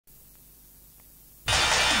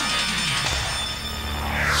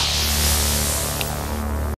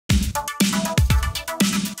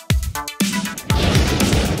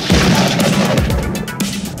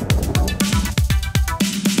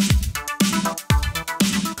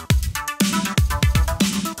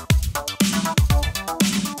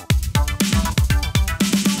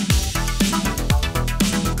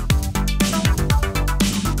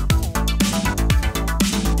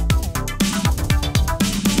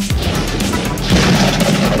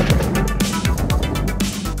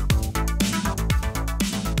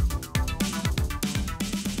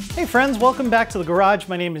friends, welcome back to the garage.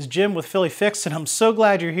 My name is Jim with Philly Fix, and I'm so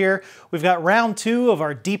glad you're here. We've got round 2 of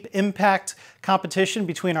our deep impact competition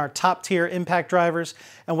between our top tier impact drivers.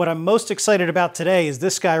 And what I'm most excited about today is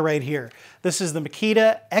this guy right here. This is the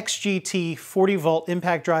Makita XGT 40 volt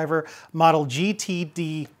impact driver, model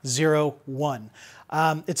GTD01.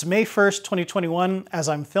 It's May 1st, 2021 as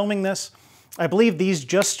I'm filming this. I believe these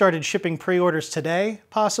just started shipping pre-orders today,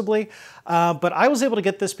 possibly, but I was able to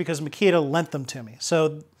get this because Makita lent them to me.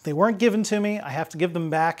 So they weren't given to me. I have to give them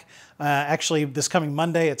back. Actually, this coming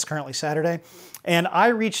Monday, it's currently Saturday. And I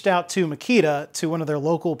reached out to Makita, to one of their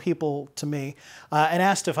local people to me, and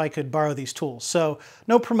asked if I could borrow these tools. So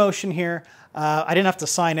no promotion here. I didn't have to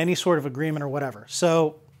sign any sort of agreement or whatever.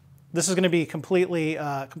 So this is going to be a completely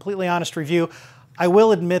honest review. I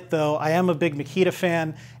will admit, though, I am a big Makita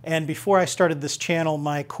fan, and before I started this channel,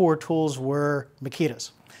 my core tools were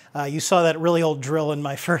Makitas. You saw that really old drill in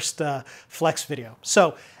my first Flex video.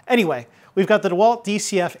 So anyway, we've got the DeWalt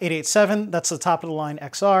DCF887. That's the top of the line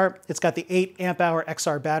XR. It's got the 8 amp hour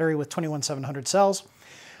XR battery with 21700 cells.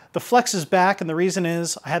 The Flex is back, and the reason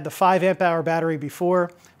is I had the 5 amp hour battery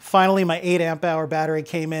before. Finally, my 8 amp hour battery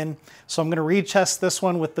came in, so I'm going to retest this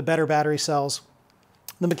one with the better battery cells.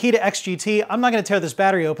 The Makita XGT, I'm not going to tear this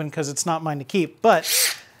battery open because it's not mine to keep, but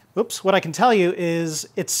oops, what I can tell you is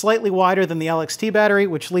it's slightly wider than the LXT battery,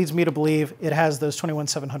 which leads me to believe it has those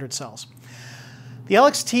 21700 cells. The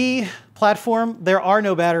LXT platform, there are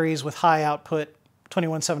no batteries with high output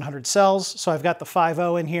 21700 cells, so I've got the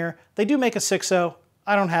 5.0 in here. They do make a 6.0.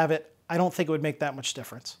 I don't have it. I don't think it would make that much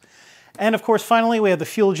difference. And of course, finally, we have the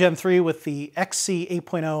Fuel Gen 3 with the XC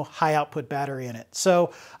 8.0 high output battery in it.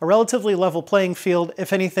 So a relatively level playing field.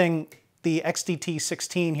 If anything, the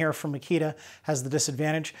XDT16 here from Makita has the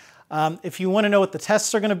disadvantage. If you want to know what the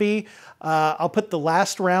tests are going to be, I'll put the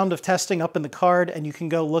last round of testing up in the card, and you can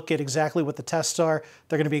go look at exactly what the tests are.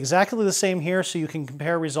 They're going to be exactly the same here, so you can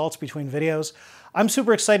compare results between videos. I'm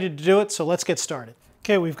super excited to do it, so let's get started.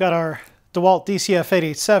 Okay, we've got our DeWalt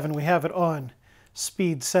DCF887. We have it on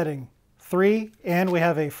speed setting 3, and we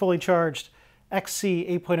have a fully charged XC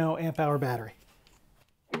 8.0 amp hour battery.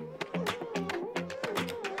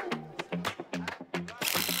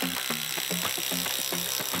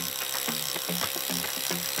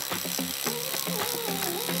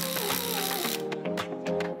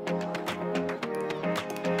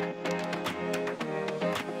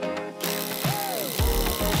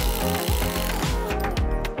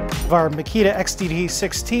 Our Makita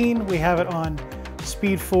XDT16, we have it on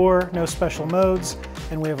speed 4, no special modes,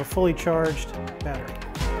 and we have a fully charged battery.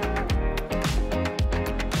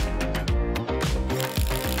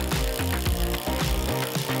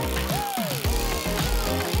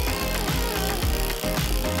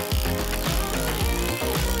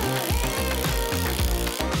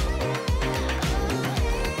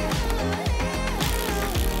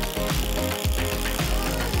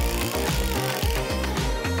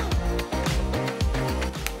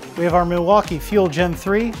 We have our Milwaukee Fuel Gen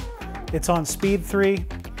 3. It's on speed 3,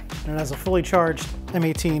 and it has a fully charged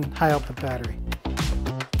M18 high output battery.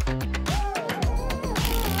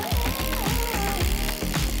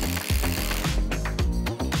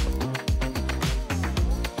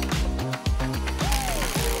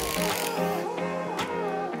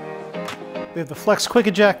 We have the Flex Quick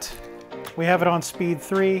Eject. We have it on speed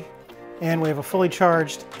 3, and we have a fully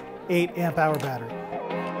charged 8 amp hour battery.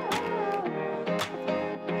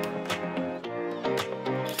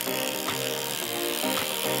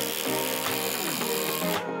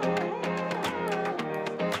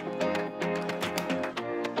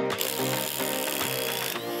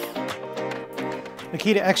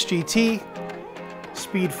 Makita XGT,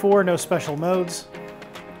 speed 4, no special modes,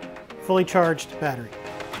 fully charged battery.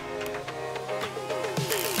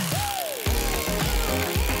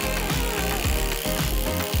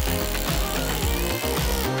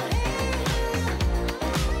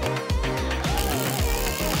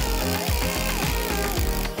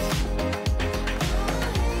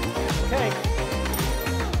 Okay.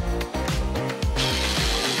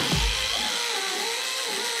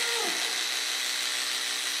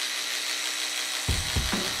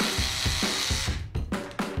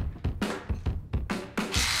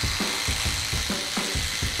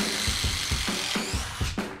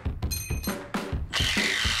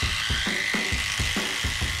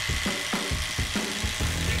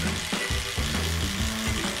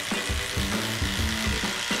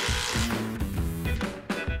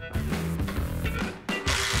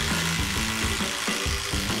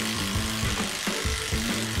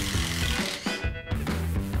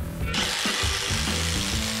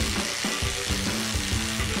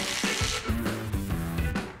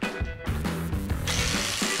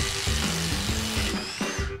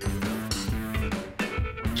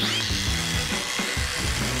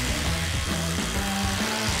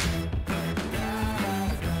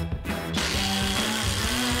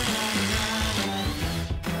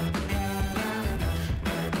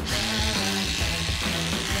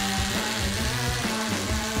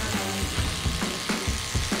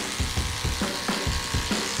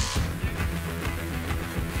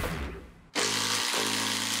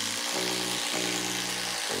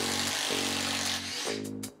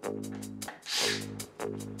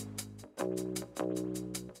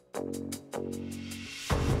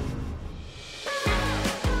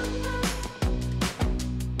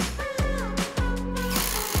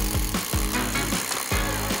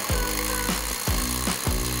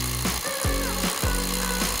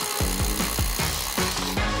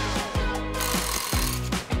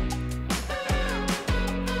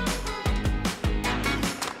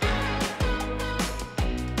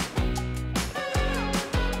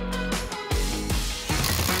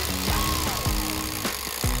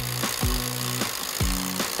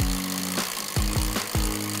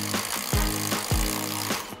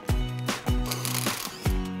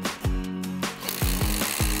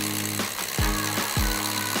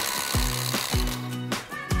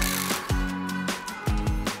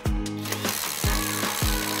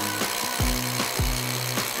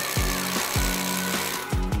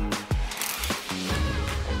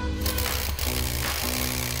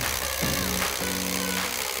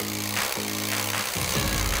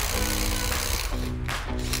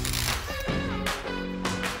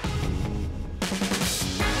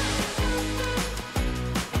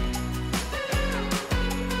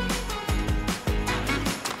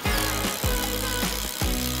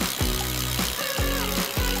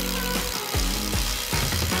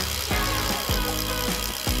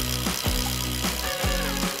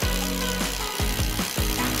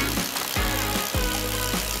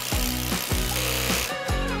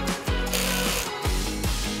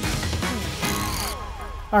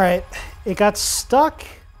 All right, it got stuck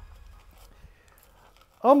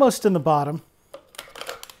almost in the bottom.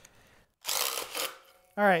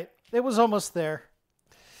 All right, it was almost there.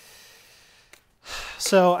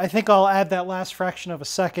 So I think I'll add that last fraction of a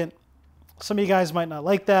second. Some of you guys might not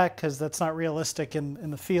like that because that's not realistic in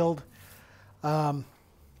the field. You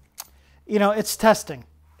know, it's testing.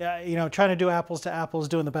 You know, trying to do apples to apples,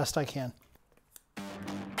 doing the best I can.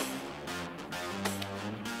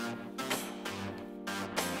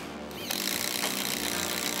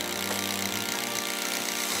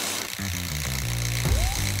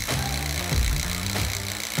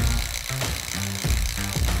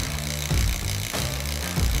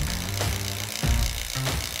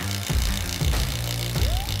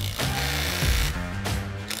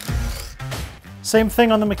 Same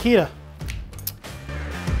thing on the Makita.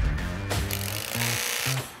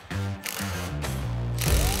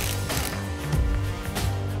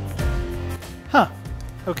 Huh.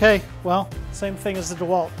 Okay, well, same thing as the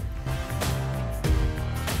DeWalt.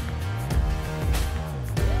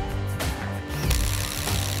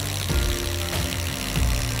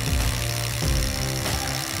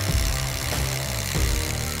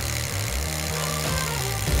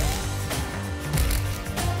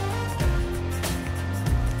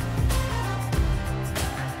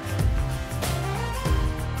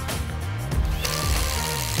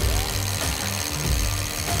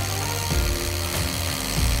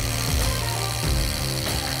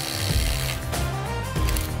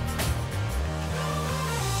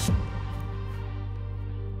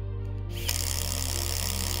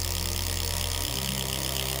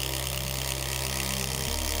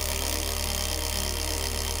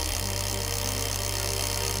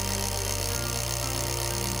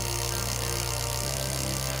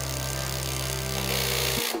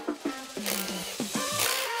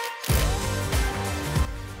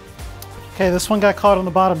 Okay, this one got caught on the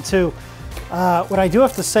bottom too. What I do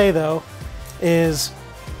have to say though is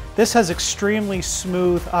this has extremely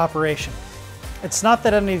smooth operation. It's not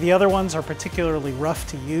that any of the other ones are particularly rough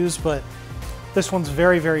to use, but this one's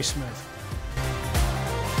very, very smooth.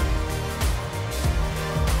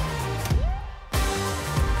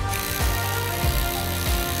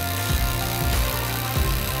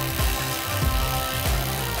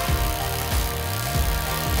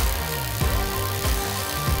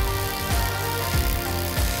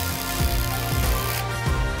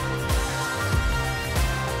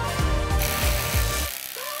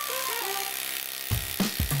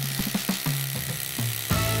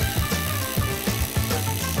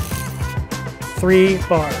 Three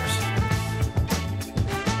bars.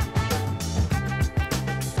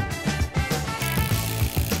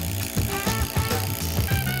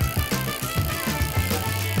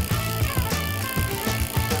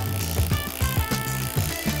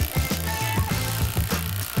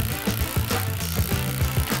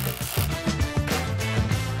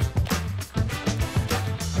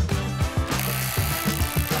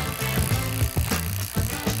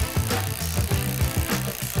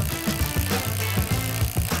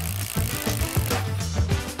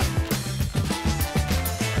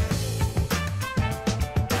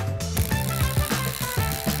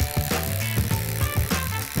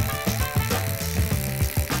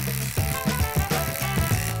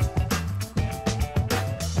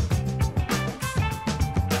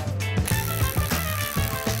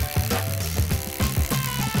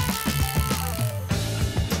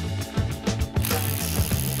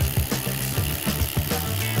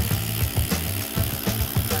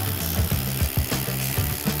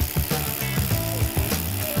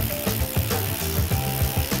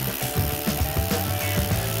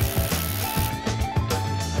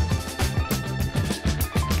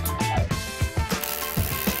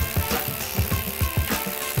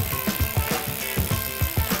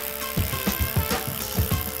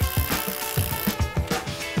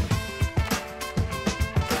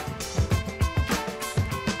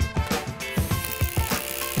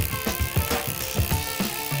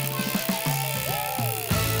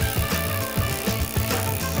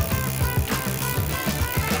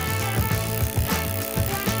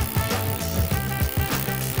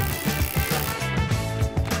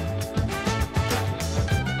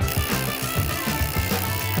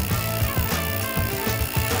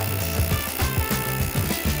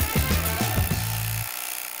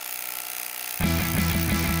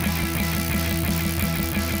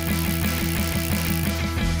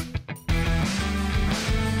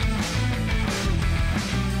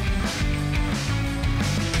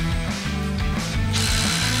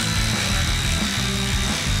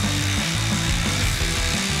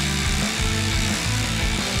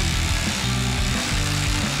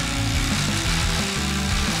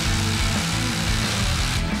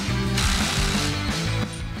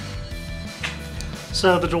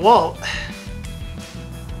 So the DeWalt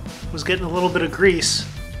was getting a little bit of grease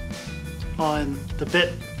on the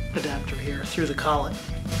bit adapter here through the collet.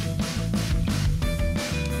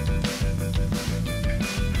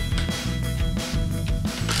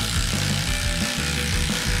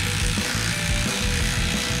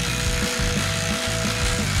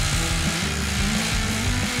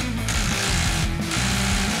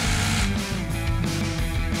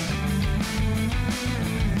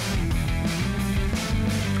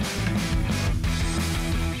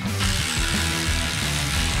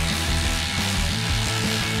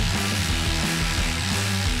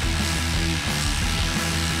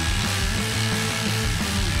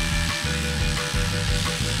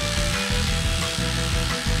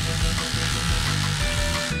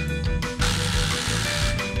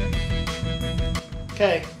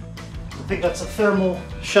 Okay, I think that's a thermal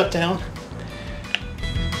shutdown.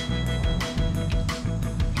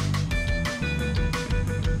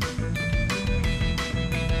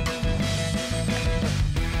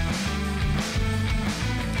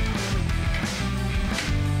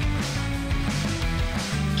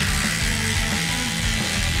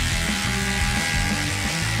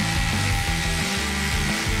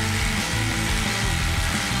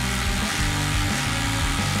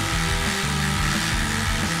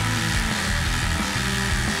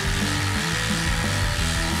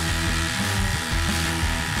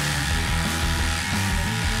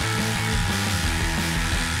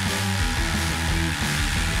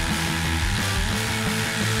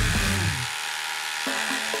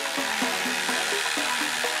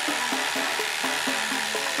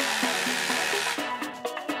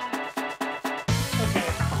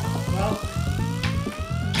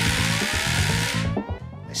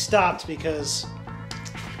 Stopped because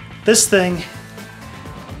this thing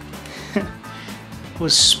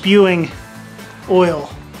was spewing oil.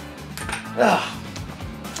 Ugh,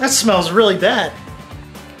 that smells really bad.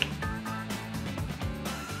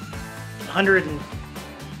 100 and...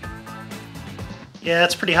 yeah,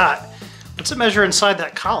 that's pretty hot. What's it measure inside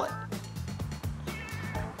that collet?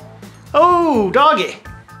 Oh, doggy!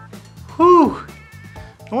 Whew!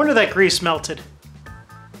 No wonder that grease melted.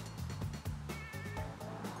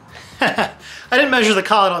 I didn't measure the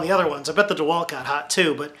collet on the other ones. I bet the DeWalt got hot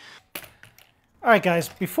too, but... All right, guys,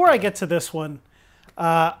 before I get to this one,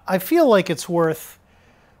 I feel like it's worth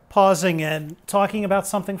pausing and talking about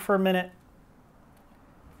something for a minute.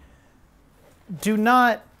 Do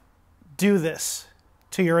not do this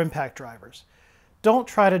to your impact drivers. Don't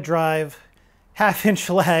try to drive half-inch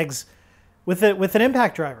lags with an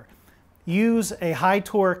impact driver. Use a high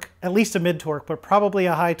torque, at least a mid-torque, but probably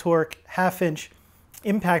a high torque half-inch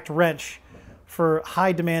impact wrench for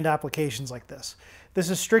high demand applications like this. This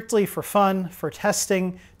is strictly for fun, for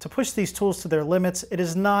testing, to push these tools to their limits. It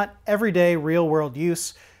is not everyday real world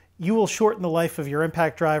use. You will shorten the life of your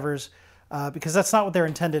impact drivers because that's not what they're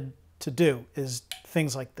intended to do, is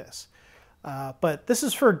things like this. But this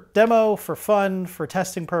is for demo, for fun, for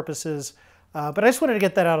testing purposes. But I just wanted to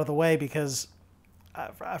get that out of the way because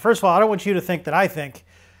first of all, I don't want you to think that I think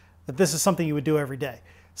that this is something you would do every day.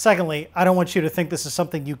 Secondly, I don't want you to think this is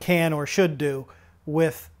something you can or should do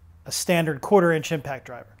with a standard 1/4 inch impact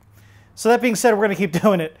driver. So that being said, we're going to keep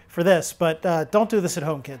doing it for this, but don't do this at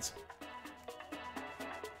home, kids.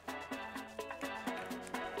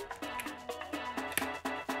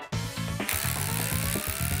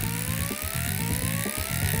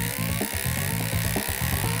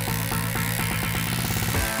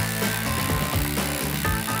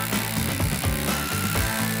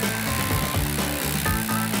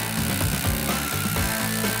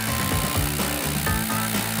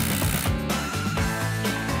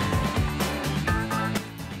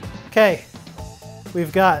 Okay,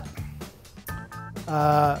 we've got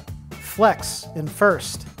Flex in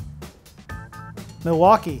first,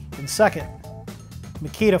 Milwaukee in second,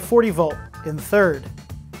 Makita 40 volt in third,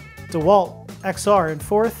 DeWalt XR in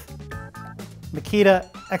fourth, Makita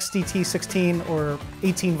XGT 16 or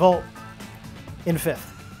 18 volt in fifth.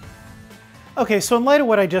 Okay, so in light of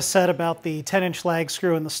what I just said about the 10-inch lag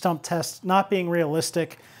screw and the stump test not being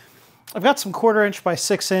realistic, I've got some 1/4 inch by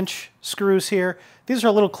 6 inch screws here. These are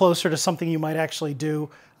a little closer to something you might actually do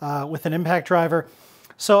with an impact driver.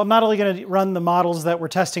 So I'm not only going to run the models that we're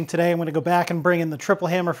testing today, I'm going to go back and bring in the triple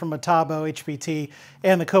hammer from Metabo, HBT,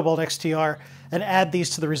 and the Kobalt XTR and add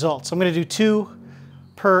these to the results. I'm going to do 2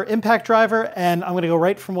 per impact driver, and I'm going to go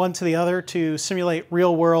right from one to the other to simulate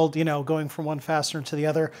real world, you know, going from one fastener to the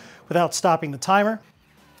other without stopping the timer.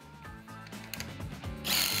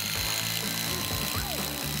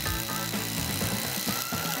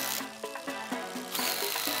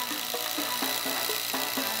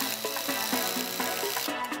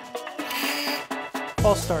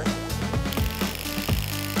 False start.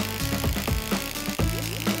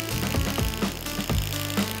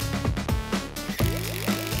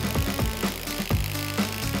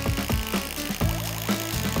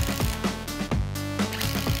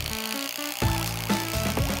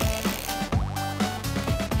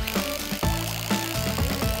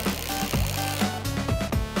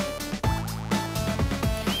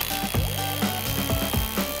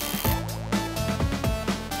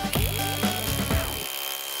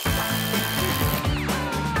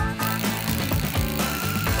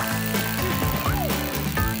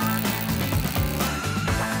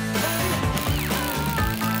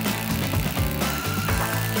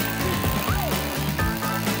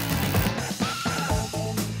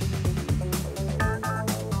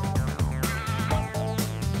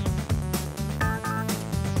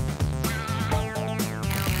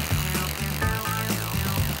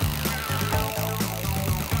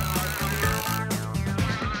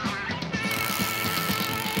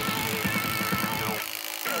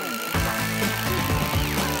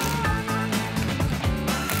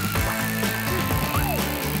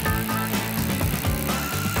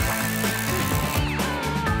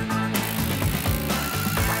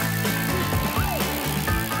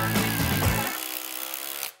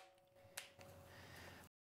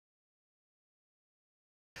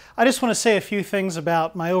 I just want to say a few things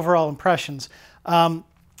about my overall impressions.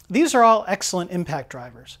 These are all excellent impact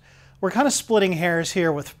drivers. We're kind of splitting hairs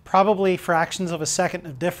here with probably fractions of a second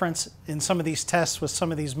of difference in some of these tests with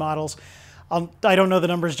some of these models. I don't know the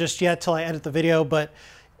numbers just yet till I edit the video, but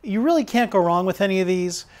you really can't go wrong with any of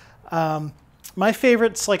these. My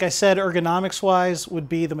favorites, like I said, ergonomics-wise, would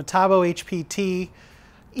be the Metabo HPT,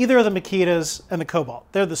 either of the Makitas, and the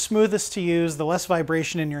Kobalt. They're the smoothest to use, the less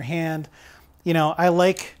vibration in your hand. You know, I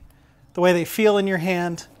like the way they feel in your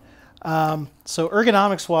hand. So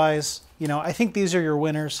ergonomics-wise, you know, I think these are your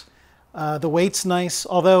winners. The weight's nice,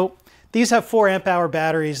 although these have 4 amp-hour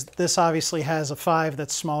batteries. This obviously has a 5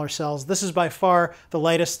 that's smaller cells. This is by far the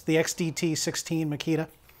lightest, the XGT 16 Makita.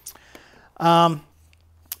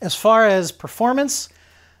 As far as performance,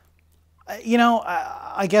 you know,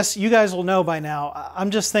 I guess you guys will know by now.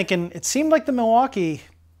 I'm just thinking, it seemed like the Milwaukee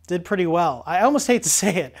did pretty well. I almost hate to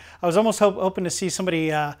say it. I was almost hoping to see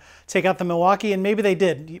somebody take out the Milwaukee, and maybe they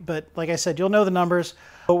did. But like I said, you'll know the numbers.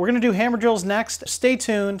 But we're going to do hammer drills next. Stay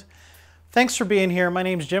tuned. Thanks for being here. My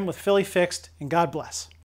name's Jim with Philly Fixed, and God bless.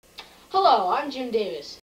 Hello, I'm Jim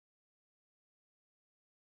Davis.